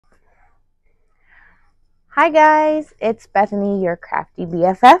Hi guys, it's Bethany, your crafty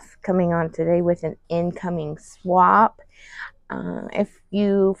BFF, coming on today with an incoming swap. If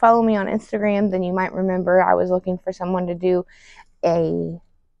you follow me on Instagram, then you might remember I was looking for someone to do a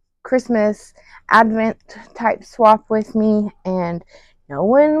Christmas Advent type swap with me, and no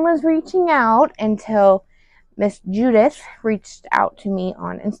one was reaching out until Miss Judith reached out to me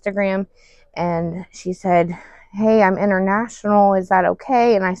on Instagram, and she said, "Hey, I'm international, is that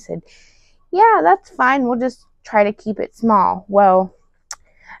okay?" And I said, "Yeah, that's fine. We'll just try to keep it small." Well,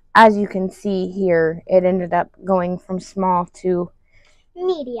 as you can see here, it ended up going from small to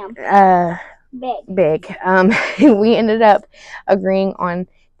medium, big. We ended up agreeing on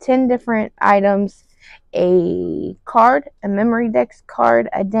 10 different items: a card, a memory dex card,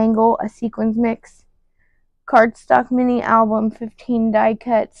 a dangle, a sequins mix, cardstock mini album, 15 die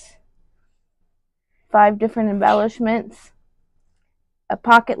cuts, 5 different embellishments, a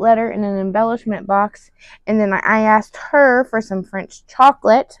pocket letter, and an embellishment box. And then I asked her for some French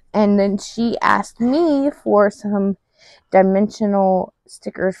chocolate, and then she asked me for some dimensional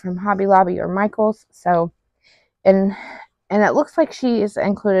stickers from Hobby Lobby or Michael's. So, and it looks like she has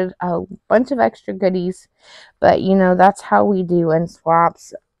included a bunch of extra goodies, but you know, that's how we do in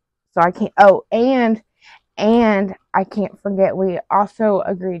swaps. So I can't, and I can't forget, we also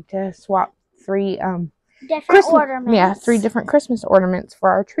agreed to swap 3 different ornaments. Yeah, 3 different Christmas ornaments for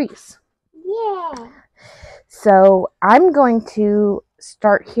our trees. Yeah. So I'm going to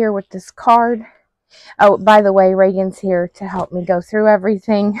start here with this card. Oh, by the way, Reagan's here to help me go through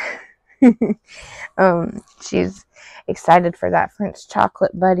everything. She's excited for that French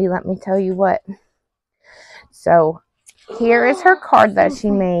chocolate buddy, let me tell you what. So here is her card that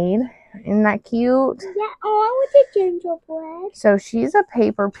she made. Isn't that cute? Yeah, with the gingerbread. So she's a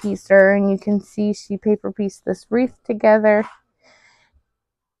paper piecer, and you can see she paper pieced this wreath together.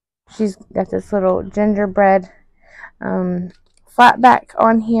 She's got this little gingerbread flat back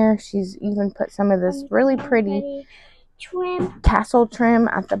on here. She's even put some of this really pretty trim, tassel trim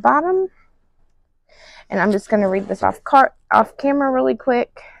at the bottom. And I'm just going to read this off camera really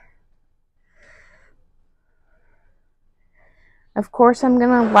quick. Of course, I'm going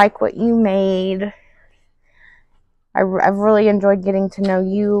to like what you made. I've really enjoyed getting to know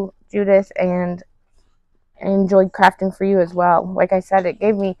you, Judith, and I enjoyed crafting for you as well. Like I said, it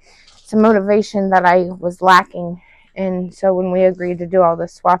gave me some motivation that I was lacking. And so when we agreed to do all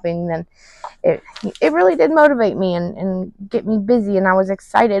this swapping, then it really did motivate me and get me busy. And I was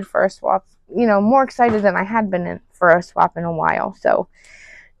excited for a swap, you know, more excited than I had been for a swap in a while. So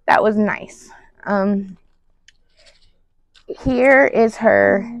that was nice. Here is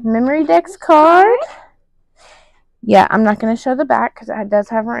her memory dex card. Yeah, I'm not going to show the back because it does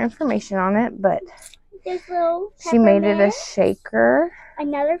have her information on it, but she made it a shaker.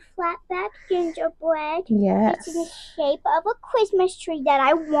 Another flat back gingerbread. Yes. It's in the shape of a Christmas tree that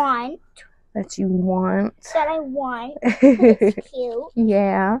I want. That you want. That I want. It's cute.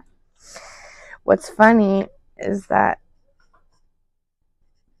 Yeah. What's funny is that,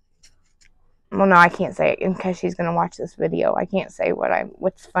 well, no, I can't say it because she's going to watch this video. I can't say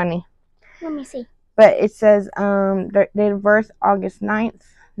what's funny. Let me see. But it says, date of birth, August 9th,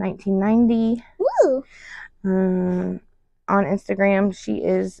 1990. Woo! On Instagram, she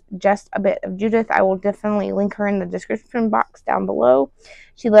is just a bit of Judith. I will definitely link her in the description box down below.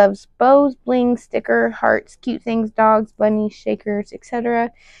 She loves bows, bling, sticker, hearts, cute things, dogs, bunnies, shakers,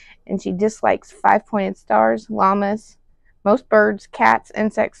 etc. And she dislikes 5-pointed stars, llamas, most birds, cats,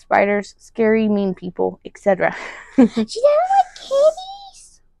 insects, spiders, scary, mean people, etc. She doesn't like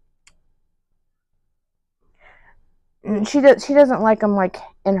kitties. She doesn't like them like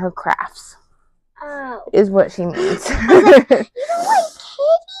in her crafts. Oh. Is what she means. You don't like kitties?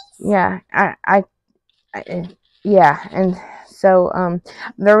 Yeah, yeah, and so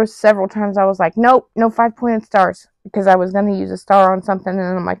there was several times I was like, nope, no 5-pointed stars, because I was gonna use a star on something,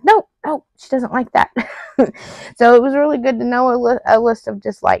 and I'm like, nope, she doesn't like that. So it was really good to know a list of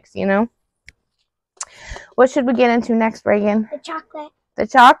dislikes, you know. What should we get into next, Reagan? The chocolate. The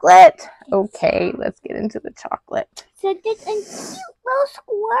chocolate? Okay, let's get into the chocolate. So this is a cute little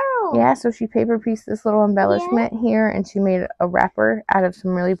squirrel. Yeah, so she paper pieced this little embellishment here, and she made a wrapper out of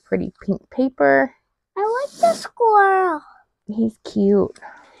some really pretty pink paper. I like the squirrel. He's cute.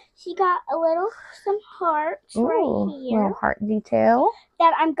 She got some hearts right here. Little heart detail.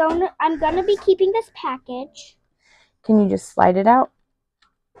 That I'm gonna be keeping this package. Can you just slide it out?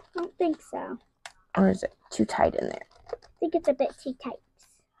 I don't think so. Or is it too tight in there? I think it's a bit too tight.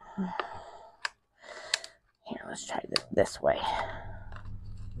 Here, let's try this way.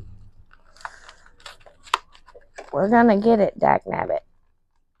 We're gonna get it, dagnabbit.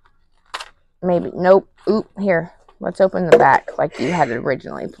 Maybe. Nope. Oop. Here. Let's open the back like you had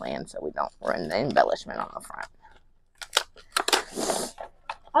originally planned so we don't ruin the embellishment on the front.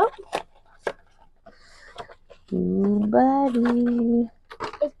 Oh. Ooh, buddy.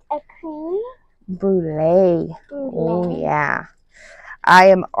 It's a cream Brulee. brulee. Oh, yeah. I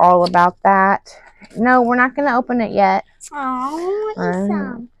am all about that. No, we're not going to open it yet. Oh, eat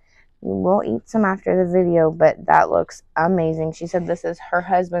some. We'll eat some after the video, but that looks amazing. She said this is her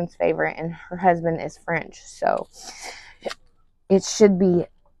husband's favorite, and her husband is French, so it should be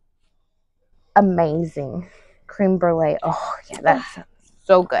amazing. Creme brulee. Oh, yeah, that's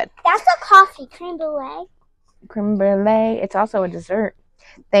so good. That's a coffee, creme brulee. Creme brulee. It's also a dessert.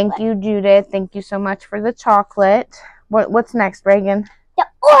 Thank you, Judith. Thank you so much for the chocolate. What's next, Reagan? The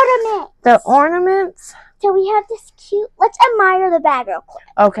ornaments. The ornaments? So we have this cute, let's admire the bag real quick.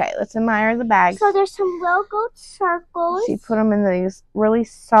 Okay, let's admire the bags. So there's some little gold circles. She put them in these really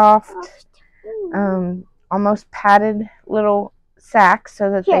soft, almost padded little sacks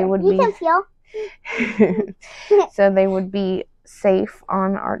so that they would be... can feel. So they would be safe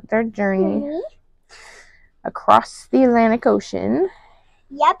on their journey across the Atlantic Ocean.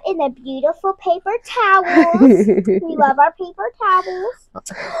 Yep, in the beautiful paper towels. We love our paper towels.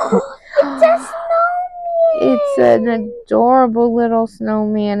 It's a snowman. It's an adorable little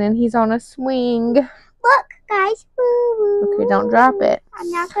snowman, and he's on a swing. Look, guys. Okay, don't drop it. I'm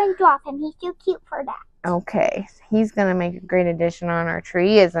not going to drop him. He's too cute for that. Okay, he's going to make a great addition on our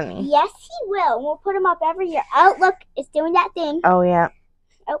tree, isn't he? Yes, he will. We'll put him up every year. Oh, look, it's doing that thing. Oh, yeah.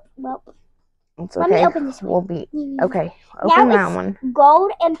 Oh, well. It's okay. Let me open this one. We'll be okay. Open now that one.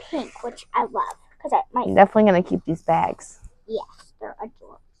 Gold and pink, which I love because I might. I'm definitely gonna keep these bags. Yes, they're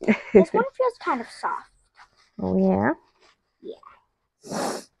adorable. This one feels kind of soft. Oh yeah.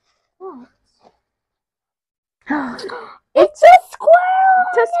 Yeah. What? It's a squirrel.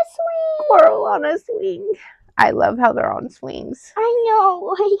 It's a squirrel on a swing. I love how they're on swings. I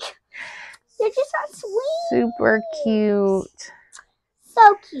know, like they're just on swings. Super cute.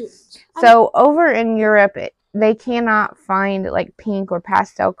 So cute. So over in Europe, they cannot find like pink or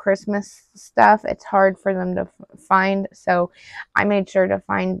pastel Christmas stuff. It's hard for them to find. So I made sure to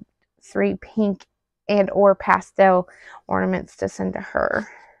find 3 pink and or pastel ornaments to send to her.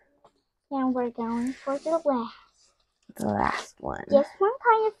 And we're going for the last. The last one. This one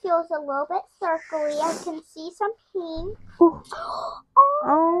kind of feels a little bit circly. I can see some pink.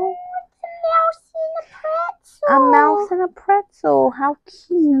 Oh. A mouse A mouse in a pretzel. and a pretzel. How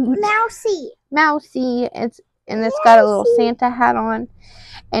cute. Mousy. It's got a little Santa hat on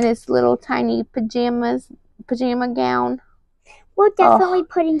and its little tiny pajama gown. We're definitely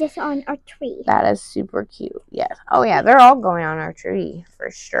putting this on our tree. That is super cute. Yes. Oh yeah, they're all going on our tree for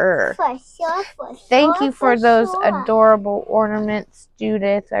sure. For sure. Thank you for those adorable ornaments,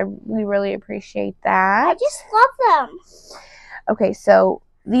 Judith. We really appreciate that. I just love them. Okay, so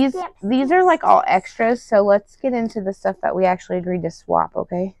these are like all extras, so let's get into the stuff that we actually agreed to swap,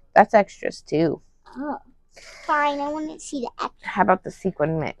 okay? That's extras too. Oh. Fine, I want to see the extras. How about the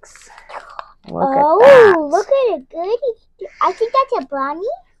sequin mix? Look at that. Look at it, goody. I think that's a bunny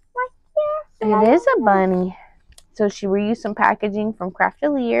right there. It is a bunny. So she reused some packaging from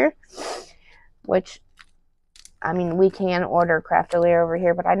Craftelier, which, I mean, we can order Craftelier over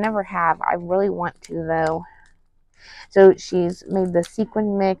here, but I never have. I really want to, though. So she's made the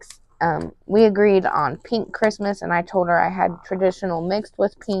sequin mix. We agreed on pink Christmas, and I told her I had traditional mixed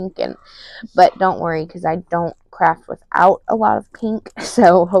with pink, but don't worry, because I don't craft without a lot of pink,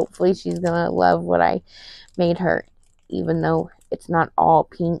 so hopefully she's gonna love what I made her, even though it's not all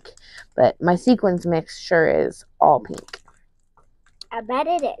pink, but my sequins mix sure is all pink. I bet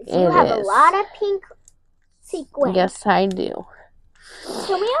it is. You have a lot of pink sequins. Yes, I do.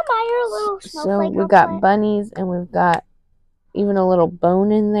 Can we admire a little snowflake? So we've got bunnies, and we've got even a little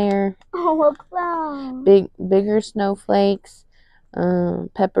bone in there. Oh, a bone. Bigger snowflakes,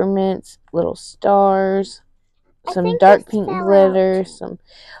 peppermints, little stars, some dark pink glitter, some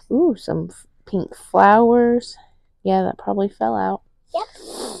pink flowers. Yeah, that probably fell out. Yep.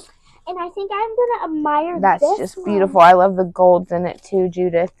 And I think I'm gonna admire this. That's just beautiful. I love the golds in it too,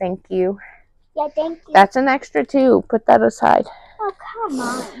 Judith. Thank you. Yeah, thank you. That's an extra too. Put that aside. Oh, come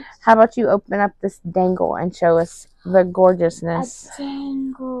on. How about you open up this dangle and show us the gorgeousness? A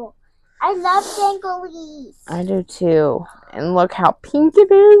dangle. I love danglies. I do too. And look how pink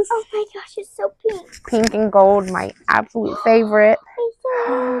it is. Oh my gosh, it's so pink. Pink and gold, my absolute favorite. It's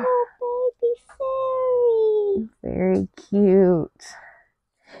a little baby fairy. Very cute.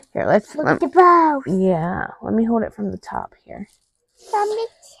 Here, let's look at the bow. Yeah, let me hold it from the top here. From the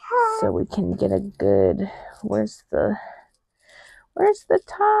top. So we can get a good. Where's the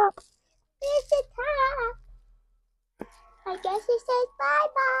top? Here's the top. I guess it says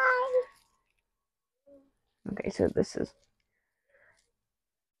bye-bye. Okay, so this is,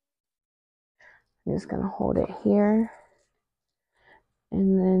 I'm just going to hold it here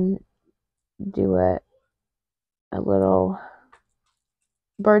and then do a little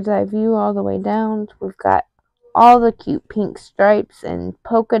bird's eye view all the way down. We've got all the cute pink stripes and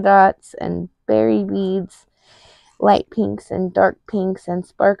polka dots and berry beads, light pinks and dark pinks and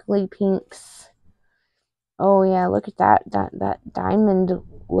sparkly pinks. Oh yeah, look at that diamond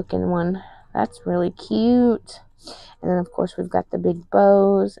looking one. That's really cute. And then of course we've got the big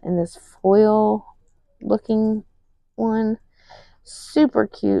bows and this foil looking one. Super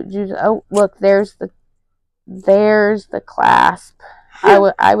cute. Oh, look, there's the clasp.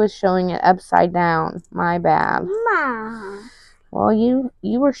 I was showing it upside down. My bad. Mom. Well, you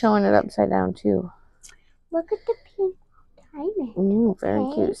were showing it upside down too. Look at the pink diamond. Ooh, very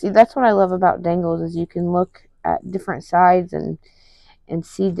cute. See, that's what I love about dangles is you can look at different sides and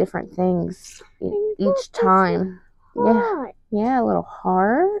see different things each time. Yeah, a little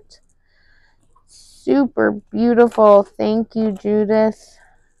heart. Super beautiful. Thank you, Judith.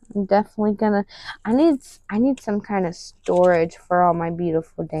 I'm definitely gonna. I need some kind of storage for all my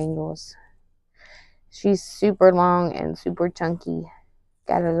beautiful dangles. She's super long and super chunky.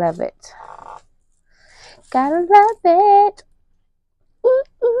 Gotta love it. Gotta love it. Ooh,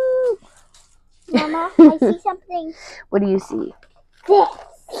 ooh. Mama, I see something. What do you see? This.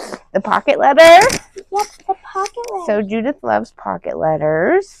 The pocket letter? Yep, the pocket letter. So Judith loves pocket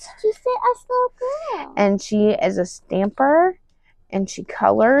letters. She's a little girl. And she is a stamper. And she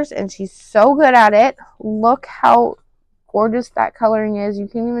colors. And she's so good at it. Look how gorgeous that coloring is. You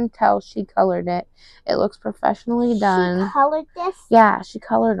can even tell she colored it. It looks professionally done. She colored this? Yeah, she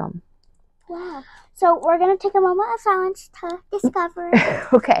colored them. Wow. So we're going to take a moment of silence to discover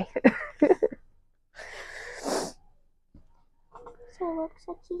it. Okay. So it looks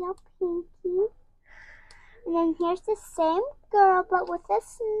like she's all pinky. And then here's the same girl, but with a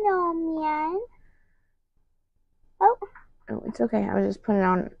snowman. Oh, it's okay. I was just putting it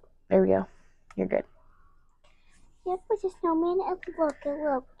on. There we go. You're good. Yep, with a snowman. And look, a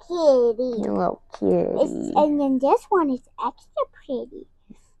little kitty. A little kitty. And then this one is extra pretty.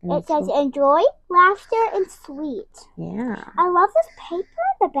 It says enjoy, laughter, and sweet. Yeah. I love this paper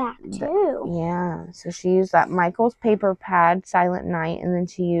in the back, too. Yeah. So she used that Michael's paper pad, Silent Night, and then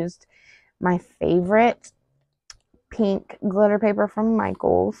she used my favorite pink glitter paper from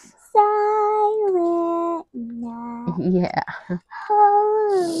Michael's. Silent Night. Yeah.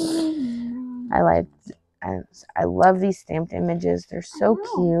 Holy night. I love these stamped images. They're so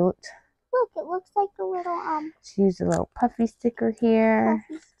cute. Look, it looks like a little, She used a little puffy sticker here.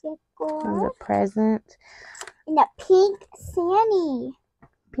 Puffy sticker. As a present. And a pink Santa.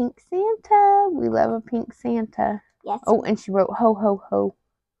 Pink Santa. We love a pink Santa. Yes. Oh, and she wrote ho, ho, ho.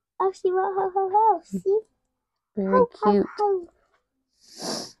 Oh, she wrote ho, ho, ho. See? Very ho, cute. Ho,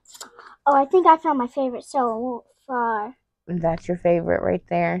 ho. Oh, I think I found my favorite so far. That's your favorite right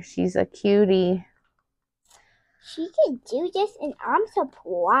there. She's a cutie. She can do this, and I'm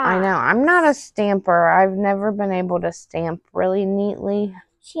surprised. I know. I'm not a stamper. I've never been able to stamp really neatly.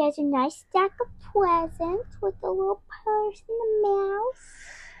 She has a nice stack of presents with a little purse and a mouse.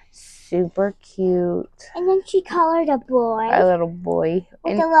 Super cute. And then she colored a boy. A little boy.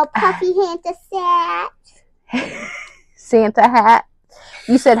 With a little puffy Santa hat. Santa hat?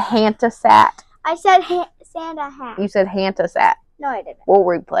 You said Hanta sat. I said Santa hat. You said Hanta sat. No, I didn't. We'll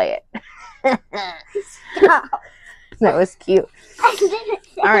replay it. Stop. That was cute. I didn't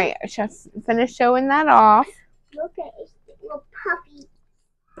say. All right, finish showing that off. Look at it. Little puppy.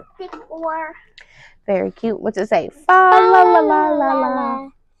 Thick oar. Very cute. What's it say? Fa la la la la la.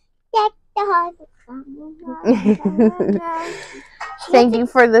 Deck the heart. Thank you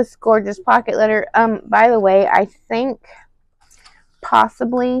for this gorgeous pocket letter. By the way, I think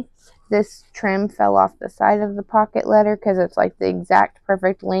possibly this trim fell off the side of the pocket letter because it's like the exact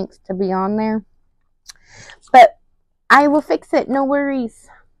perfect length to be on there. But I will fix it. No worries.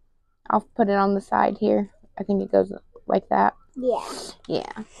 I'll put it on the side here. I think it goes like that. Yeah.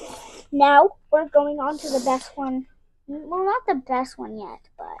 Yeah. Now we're going on to the best one. Well, not the best one yet,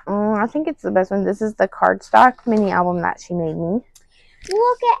 but I think it's the best one. This is the cardstock mini album that she made me.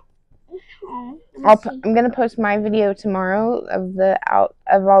 Look at. I'm gonna post my video tomorrow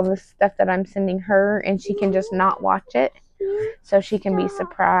of all the stuff that I'm sending her, and she can just not watch it, so she can be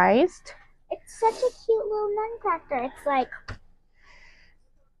surprised. It's such a cute little nutcracker. It's like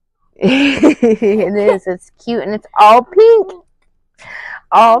it is. It's cute, and it's all pink.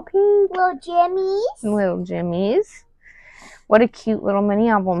 All pink. Little jimmies. Little jimmies. What a cute little mini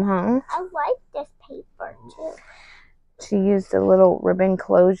album, huh? I like this paper, too. She used a little ribbon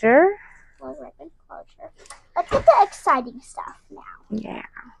closure. Let's get the exciting stuff now. Yeah.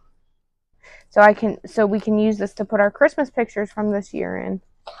 So we can use this to put our Christmas pictures from this year in.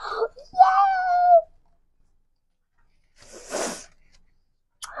 Yay!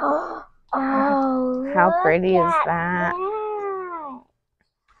 Oh, how pretty is that? that?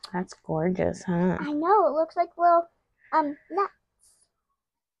 That's gorgeous, huh? I know, it looks like little nuts.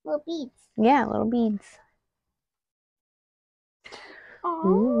 Little beads. Yeah, little beads.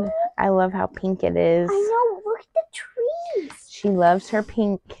 Ooh, I love how pink it is. I know, look at the trees. She loves her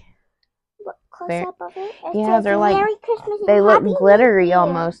pink. Look close up of it. It Yeah, says they're like, Merry Christmas and they look Happy glittery New Year.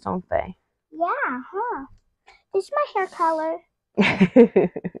 almost, don't they? Yeah, huh? This is my hair color.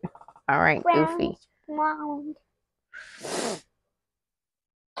 All right, Brown, Goofy. blonde.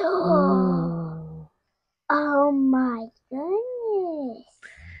 Ooh. Oh my goodness.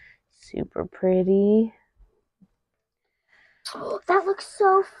 Super pretty. That looks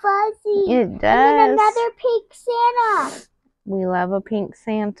so fuzzy. It does. And then another pink Santa. We love a pink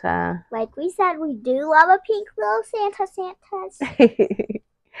Santa. Like we said, we do love a pink little Santas.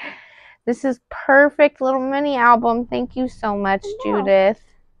 This is perfect little mini album. Thank you so much, Judith.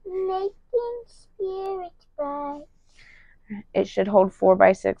 Making spirits bright. It should hold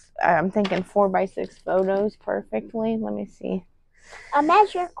 4x6. I'm thinking 4x6 photos perfectly. Let me see. A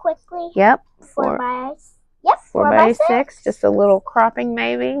measure quickly. Yep. 4x6. Just a little cropping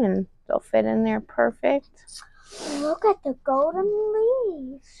maybe, and they'll fit in there perfect. Look at the golden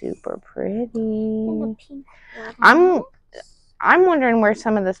leaves. Super pretty. And the pink one. I'm wondering where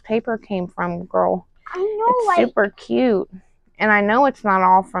some of this paper came from, girl. I know, it's super cute. And I know it's not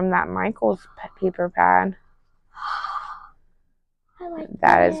all from that Michael's paper pad. I like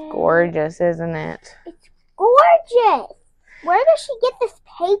that. Is gorgeous, isn't it? It's gorgeous. Where does she get this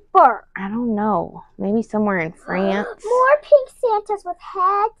paper? I don't know. Maybe somewhere in France. More pink Santas with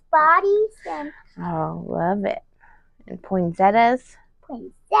heads, bodies, and... Oh, love it. And poinsettias.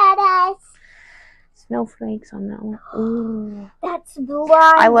 Snowflakes on that one. Ooh. That's blonde.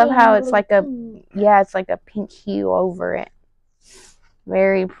 I love how it's like it's like a pink hue over it.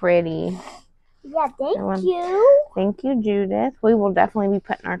 Very pretty. Yeah, thank you. Thank you, Judith. We will definitely be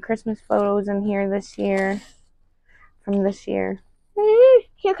putting our Christmas photos in here this year. From this year.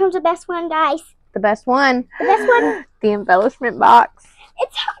 Here comes the best one, guys. The best one. The best one. The embellishment box.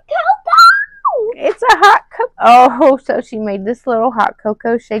 It's hot cocoa. It's a hot cocoa. Oh, so she made this little hot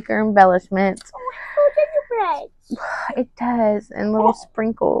cocoa shaker embellishment. Oh, gingerbread. It does. And little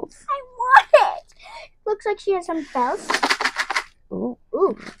sprinkles. I want it. Looks like she has some bells. Ooh.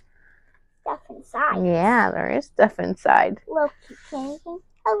 Ooh. Stuff inside. Yeah, there is stuff inside. Little candy.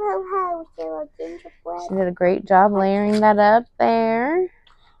 Oh, little gingerbread. She did a great job layering that up there.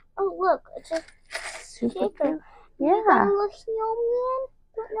 Oh, look. It's a super shaker. Yeah. A little snowman.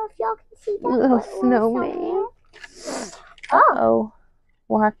 Don't know if y'all can see that. Little snowman. Oh.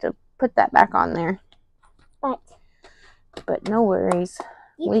 We'll have to put that back on there. But no worries.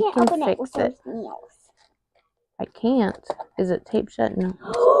 We can't can open fix it with those nails. I can't. Is it taped shut? No.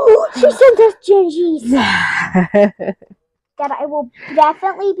 She sent us gingies. That I will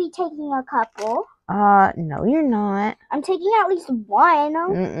definitely be taking a couple. No, you're not. I'm taking at least one.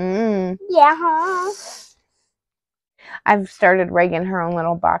 Mm-mm. Yeah, huh? I've started rigging her own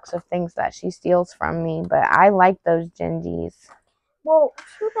little box of things that she steals from me, but I like those gingies. Well,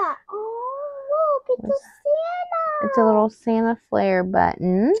 too bad. Oh, look, it's a Santa. It's a little Santa flare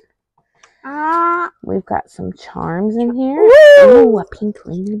button. We've got some charms in here. Ooh, a pink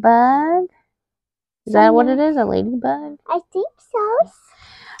ladybug. Is that what it is? A ladybug? I think so.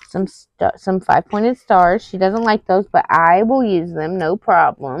 Some 5-pointed stars. She doesn't like those, but I will use them. No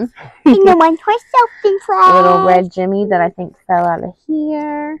problem. And the one herself inside. A little red Jimmy that I think fell out of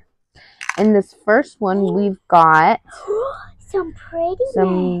here. And this first one, we've got some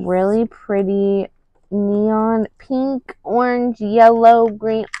really pretty neon pink, orange, yellow,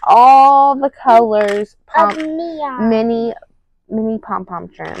 green, all the colors. Of neon. Mini pom-pom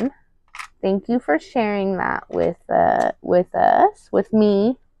trim. Thank you for sharing that with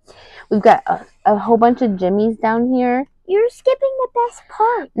me. We've got a whole bunch of jimmies down here. You're skipping the best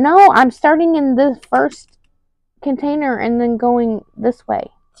part. No, I'm starting in the first container and then going this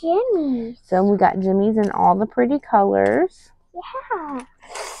way. Jimmies. So we got jimmies in all the pretty colors. Yeah.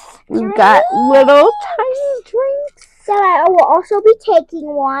 We've got little tiny drinks. So I will also be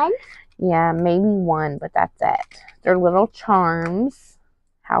taking one. Yeah, maybe one, but that's it. They're little charms.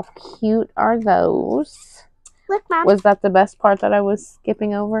 How cute are those? Look, Mom. Was that the best part that I was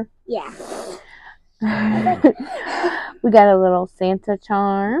skipping over? Yeah. We got a little Santa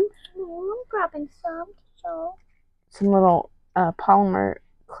charm. I'm grabbing some. Some little polymer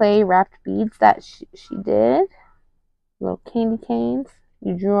clay wrapped beads that she did. Little candy canes.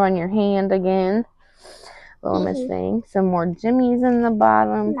 You drew on your hand again. Little Miss thing. Some more jimmies in the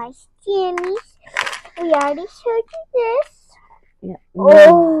bottom. Nice jimmies. We already showed you this. Yeah.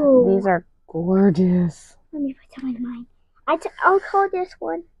 Oh, these are gorgeous. Let me put some in mine. I'll call this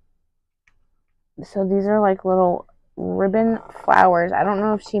one. So these are like little ribbon flowers. I don't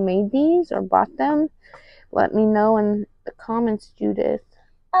know if she made these or bought them. Let me know in the comments, Judith.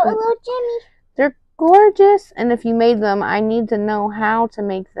 Oh, a little Jimmy. They're gorgeous. And if you made them, I need to know how to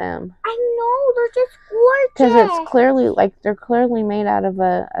make them. I know. They're just gorgeous. Because it's clearly, they're clearly made out of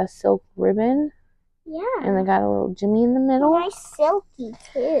a silk ribbon. Yeah. And they got a little Jimmy in the middle. Nice silky,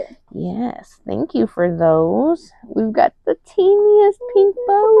 too. Yes. Thank you for those. We've got the teeniest pink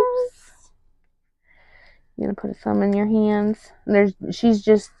bows. You're going to put some in your hands. She's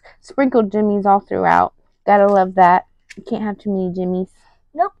just sprinkled jimmies all throughout. Gotta love that. You can't have too many jimmies.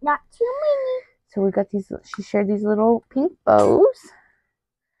 Nope, not too many. So we got these, she shared these little pink bows.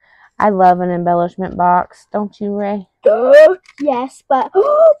 I love an embellishment box. Don't you, Ray? Yes, but we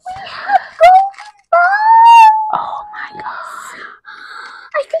have golden bows. Oh my god.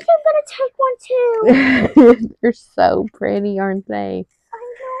 I think I'm gonna take one too. They're so pretty, aren't they? I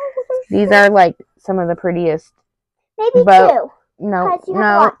know. These are like some of the prettiest. Maybe two.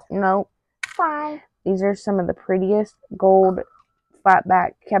 No. Fine. These are some of the prettiest gold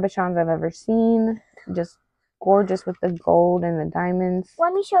flatback cabochons I've ever seen. Just gorgeous with the gold and the diamonds.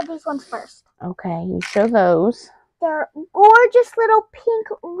 Let me show these ones first. Okay, you show those. They're gorgeous little pink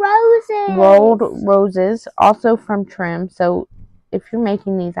roses. Rolled roses, also from trim. So if you're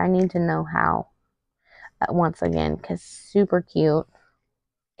making these, I need to know how. Once again, because super cute.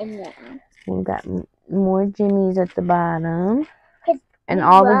 Yeah. We've got more jimmies at the bottom. And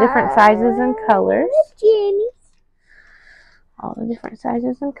all the different sizes and colors. Jimmies. All the different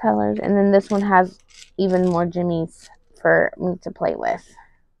sizes and colors. And then this one has even more jimmies for me to play with.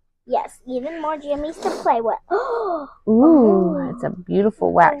 Yes, even more jimmies to play with. Ooh, it's a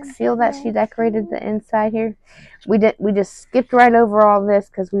beautiful wax seal that she decorated the inside here. We just skipped right over all this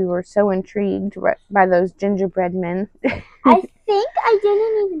because we were so intrigued by those gingerbread men. I think I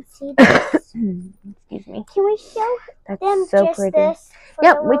didn't even see this. Excuse me. Can we show them so just pretty. this?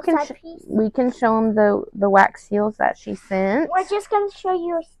 Yep, we can show them the wax seals that she sent. We're just going to show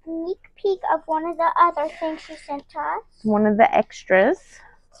you a sneak peek of one of the other things she sent to us. One of the extras.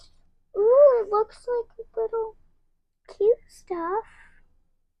 Ooh, it looks like little cute stuff.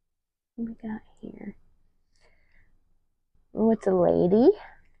 What we got here? Oh, it's a lady.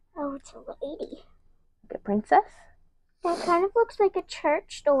 Oh, it's a lady. Like a princess. That kind of looks like a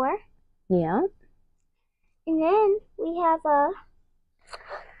church door. Yeah. And then we have a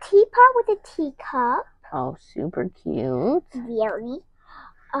teapot with a teacup. Oh, super cute. Very.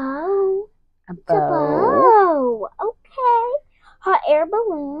 Oh. A bow. It's a bow. Okay. Hot air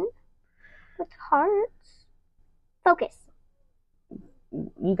balloon with hearts. Focus.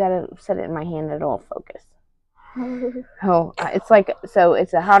 You gotta set it in my hand, it'll focus. Oh, it's like, so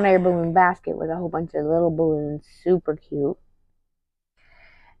it's a hot air balloon basket with a whole bunch of little balloons. Super cute.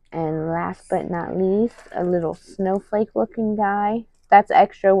 And last but not least, a little snowflake looking guy. That's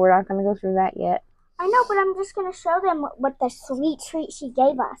extra. We're not going to go through that yet. I know, but I'm just going to show them what the sweet treat she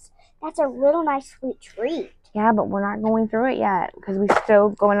gave us. That's a real nice sweet treat. Yeah, but we're not going through it yet because we're still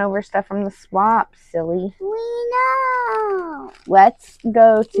going over stuff from the swap, silly. We know. Let's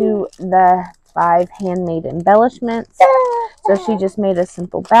go to the 5 handmade embellishments. So she just made a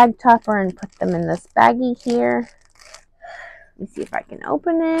simple bag topper and put them in this baggie here. Let me see if I can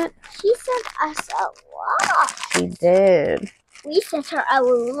open it. She sent us a lot. She did. We sent her a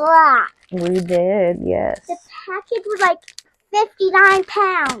lot. We did, yes. The package was like 59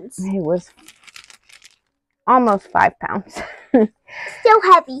 pounds. It was almost 5 pounds. Still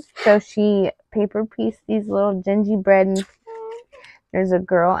heavy. So she paper pieced these little gingerbread. And there's a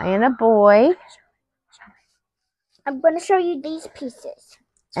girl and a boy. I'm going to show you these pieces.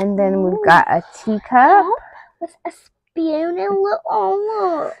 And then we've got a teacup. With a spoon and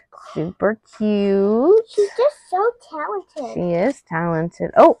look. Super cute. She's just so talented. She is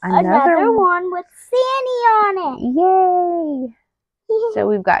talented. Oh, another one with Fanny on it. Yay. So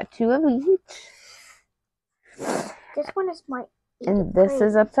we've got 2 of each. This one is my... And this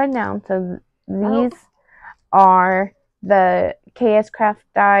is upside down. So these are the KS Craft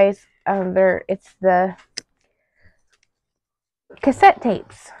dies. It's the cassette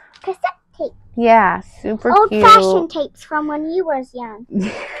tapes. Cassette tape. Yeah, super cute. Old-fashioned tapes from when you was young.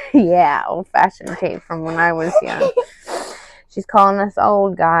 Yeah, old-fashioned tape from when I was young. She's calling us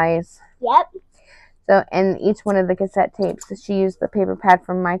old, guys. Yep. So, and each one of the cassette tapes, she used the paper pad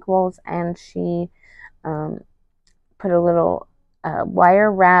from Michael's, and she put a little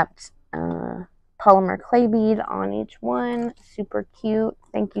wire-wrapped polymer clay bead on each one. Super cute.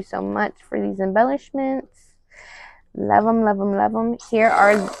 Thank you so much for these embellishments. Love them, love them, love them. Here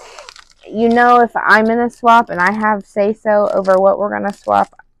are, you know, if I'm in a swap and I have say-so over what we're going to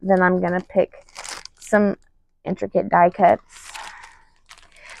swap, then I'm going to pick some intricate die cuts.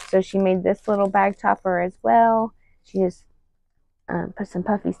 So she made this little bag topper as well. She just put some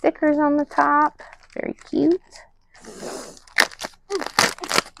puffy stickers on the top. Very cute.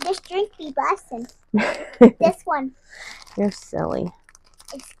 This drink be busting. This one. You're silly.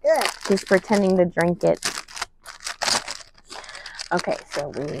 It's good. She's pretending to drink it. Okay, so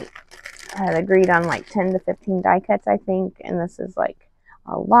we had agreed on like 10 to 15 die cuts, I think. And this is like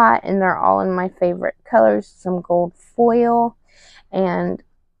a lot. And they're all in my favorite colors. Some gold foil. And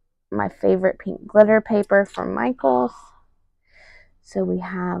my favorite pink glitter paper from Michael's. So we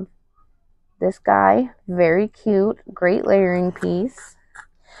have this guy, very cute, great layering piece.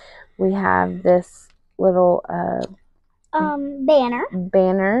 We have this little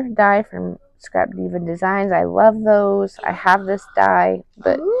banner die from Scrap Diva Designs. I love those. I have this die,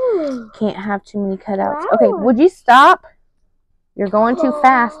 but can't have too many cutouts. Wow. Okay, would you stop? You're going too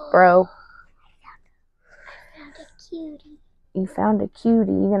fast, bro. I found a cutie. You found a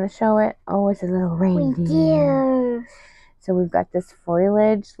cutie. You gonna show it? Oh, it's a little reindeer. So we've got this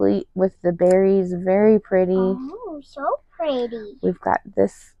foliage with the berries. Very pretty. Oh, so pretty. We've got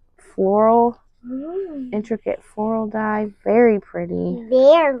this floral, intricate floral die. Very pretty.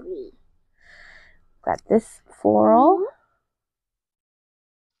 Very. Got this floral.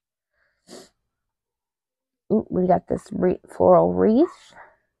 Ooh, we got this floral wreath.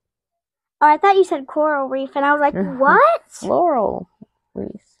 Oh, I thought you said coral reef, and I was like, what? Floral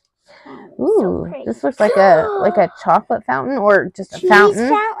wreath. Ooh, so this looks like a chocolate fountain, or just a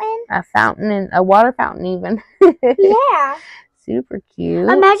fountain. A fountain, and a water fountain even. Yeah. Super cute.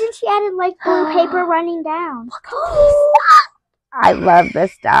 Imagine she added like blue paper running down. I love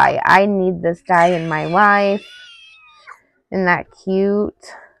this die. I need this die in my life. Isn't that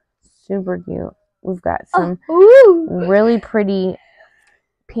cute? Super cute. We've got some really pretty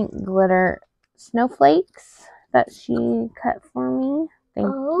pink glitter snowflakes that she cut for me. Thank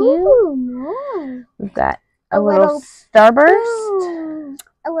you. No. We've got a little starburst. Boom.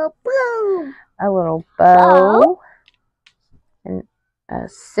 A little boom. A little bow. And a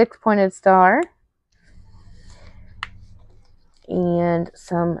 6-pointed star. And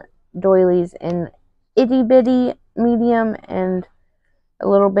some doilies in itty bitty, medium, and a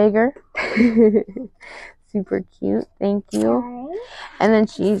little bigger. Super cute. Thank you. Okay. And then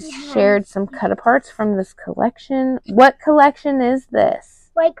she's shared some cut aparts from this collection. What collection is this?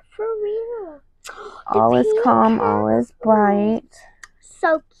 Like for real. All is calm, all is bright.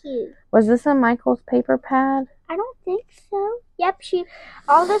 So cute. Was this a Michael's paper pad? I don't think so. Yep,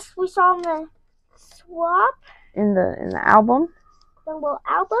 all this we saw in the swap. In the album. The little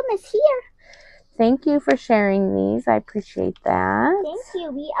album is here. Thank you for sharing these. I appreciate that. Thank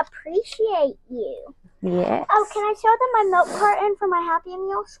you. We appreciate you. Yes. Oh, can I show them my milk carton for my Happy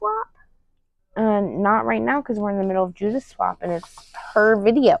Meal swap? Not right now because we're in the middle of Judith's swap and it's her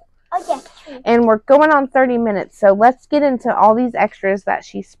video. Oh, yeah. And we're going on 30 minutes. So let's get into all these extras that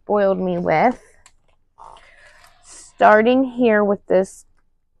she spoiled me with. Starting here with this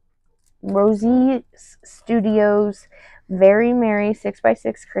Rosie Studios Very Merry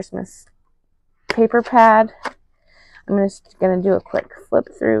 6x6 Christmas paper pad. I'm just going to do a quick flip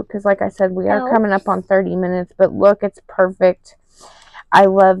through because like I said, we are coming up on 30 minutes. But look, it's perfect. I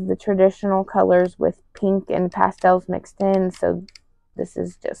love the traditional colors with pink and pastels mixed in. So this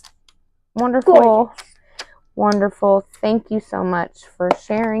is just wonderful. Gorgeous. Wonderful. Thank you so much for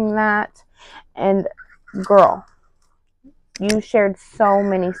sharing that. And girl, you shared so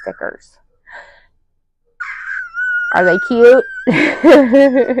many stickers. Are they cute?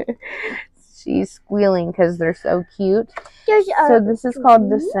 She's squealing because they're so cute. So this is called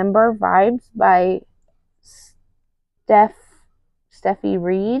December Vibes by Steffi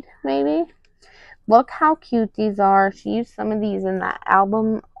Reed, maybe. Look how cute these are. She used some of these in that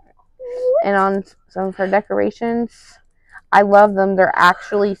album and on some of her decorations. I love them. They're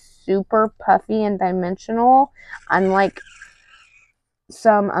actually super puffy and dimensional. Unlike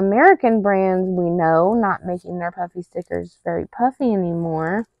some American brands we know not making their puffy stickers very puffy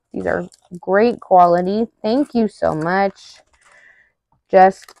anymore. These are great quality. Thank you so much.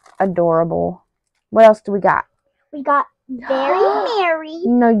 Just adorable. What else do we got? We got Very merry.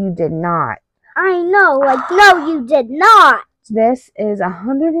 No, you did not. I know, like, no, you did not. This is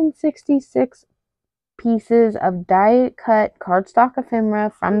 166 pieces of die-cut cardstock ephemera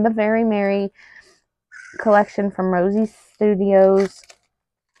from the Very Merry collection from Rosie Studios.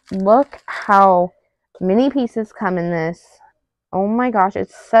 Look how many pieces come in this. Oh my gosh,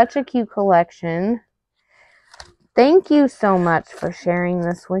 it's such a cute collection. Thank you so much for sharing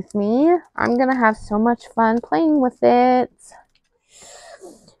this with me. I'm going to have so much fun playing with it.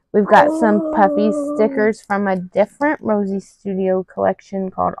 We've got some puffy stickers from a different Rosie Studio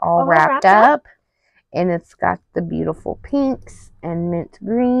collection called All Wrapped Up. And it's got the beautiful pinks and mint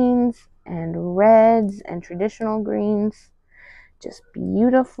greens and reds and traditional greens. Just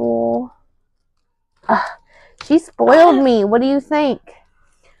beautiful. She spoiled me. What do you think?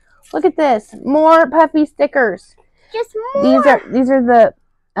 Look at this. More puffy stickers. Just more. These are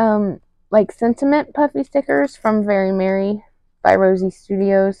the like sentiment puffy stickers from Very Merry by Rosie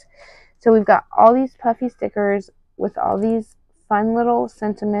Studios. So we've got all these puffy stickers with all these fun little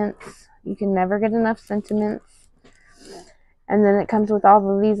sentiments. You can never get enough sentiments. And then it comes with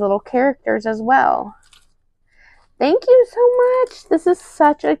all of these little characters as well. Thank you so much. This is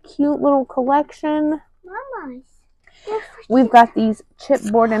such a cute little collection. Mama's. We've got these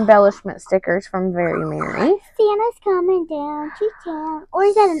chipboard embellishment stickers from Very Merry. Santa's coming down to town. Or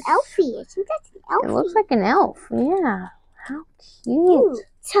is that an elfie? I think that's an elfie. It looks like an elf. Yeah. How cute.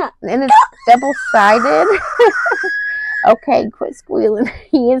 And it's double-sided. Okay, quit squealing.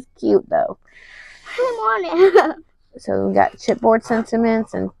 He is cute, though. I want it. So we got chipboard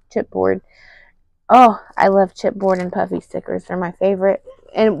sentiments and chipboard. Oh, I love chipboard and puffy stickers. They're my favorite.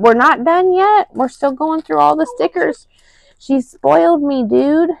 And we're not done yet. We're still going through all the stickers. She spoiled me,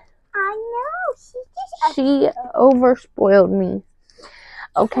 dude. I know. She over-spoiled me.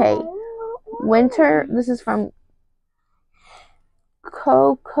 Okay. Winter. This is from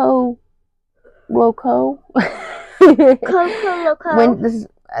Coco Loco. Coco Loco. This is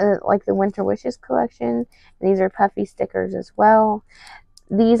like the Winter Wishes collection. These are puffy stickers as well.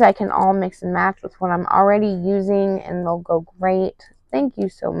 These I can all mix and match with what I'm already using, and they'll go great. Thank you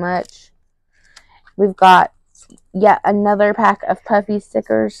so much. We've got yet another pack of puffy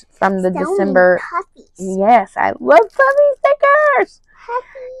stickers from the December. Puppies. Yes, I love puffy stickers.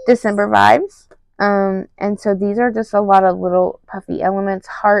 Puppies. December vibes. And so these are just a lot of little puffy elements,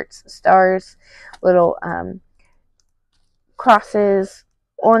 hearts, stars, little crosses,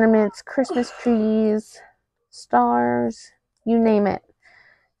 ornaments, Christmas trees, stars, you name it.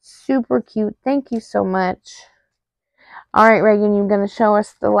 Super cute. Thank you so much. All right, Reagan, you're going to show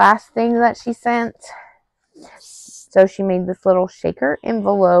us the last thing that she sent. So she made this little shaker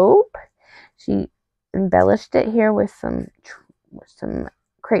envelope. She embellished it here with some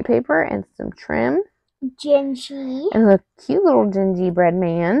crepe paper and some trim. Gingy. And a cute little gingerbread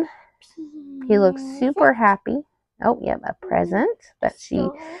man. He looks super happy. Oh, yep, a present that she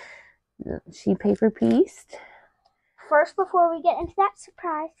paper pieced. First, before we get into that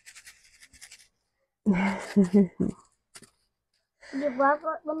surprise. Let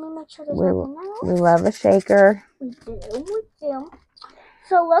me make sure there's nothing else. We love a shaker. We do.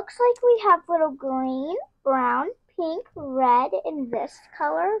 So it looks like we have little green, brown, pink, red, and this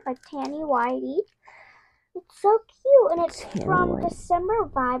color, like tanny whitey. It's so cute, and it's from December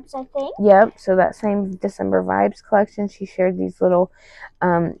Vibes, I think. Yep, so that same December Vibes collection, she shared these little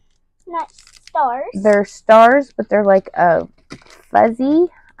not stars. They're stars, but they're like a fuzzy.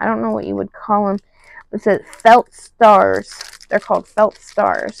 I don't know what you would call them. It says felt stars. They're called felt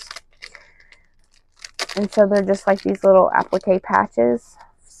stars. And so they're just like these little applique patches.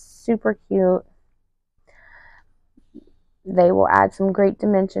 Super cute. They will add some great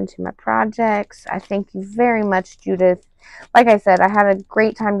dimension to my projects. I thank you very much, Judith. Like I said, I had a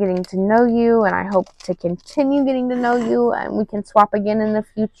great time getting to know you, and I hope to continue getting to know you, and we can swap again in the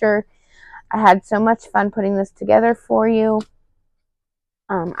future. I had so much fun putting this together for you.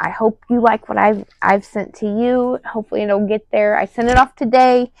 I hope you like what I've sent to you. Hopefully it'll get there. I sent it off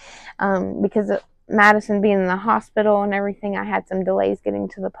today because of Madison being in the hospital and everything. I had some delays getting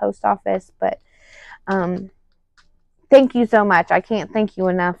to the post office, but thank you so much. I can't thank you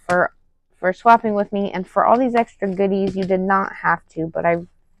enough for swapping with me and for all these extra goodies. You did not have to, but I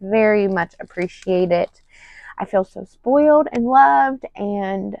very much appreciate it. I feel so spoiled and loved,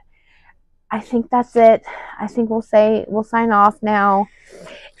 and I think that's it. I think we'll sign off now.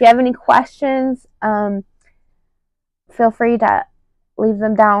 If you have any questions, feel free to leave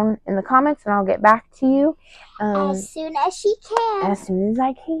them down in the comments, and I'll get back to you. As soon as she can. As soon as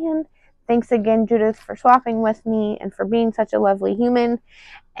I can. Thanks again, Judith, for swapping with me and for being such a lovely human.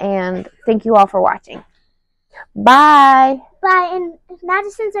 And thank you all for watching. Bye. Bye. And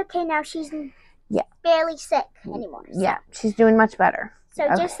Madison's okay now. She's barely sick anymore. So. Yeah, she's doing much better. So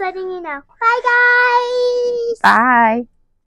just letting you know. Bye, guys. Bye.